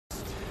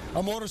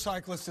A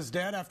motorcyclist is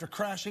dead after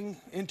crashing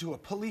into a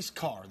police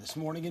car this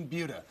morning in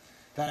Buda.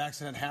 That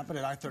accident happened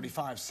at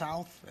I-35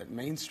 south at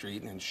Main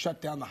Street and shut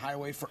down the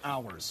highway for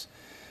hours.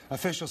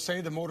 Officials say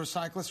the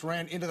motorcyclist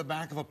ran into the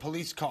back of a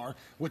police car,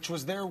 which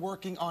was there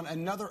working on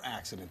another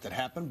accident that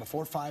happened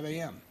before 5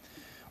 a.m.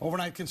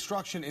 Overnight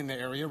construction in the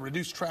area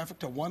reduced traffic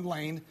to one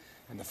lane,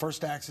 and the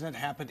first accident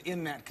happened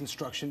in that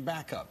construction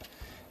backup.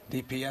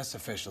 DPS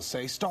officials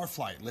say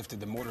Starflight lifted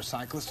the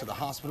motorcyclist to the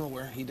hospital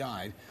where he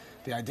died.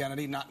 The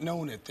identity not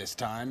known at this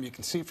time. You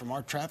can see from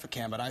our traffic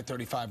cam at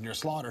I-35 near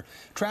Slaughter.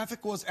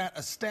 Traffic was at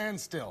a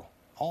standstill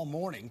all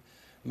morning.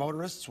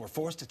 Motorists were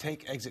forced to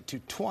take exit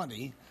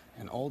 220,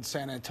 and Old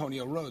San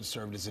Antonio Road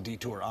served as a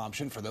detour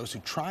option for those who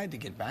tried to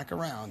get back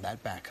around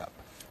that backup.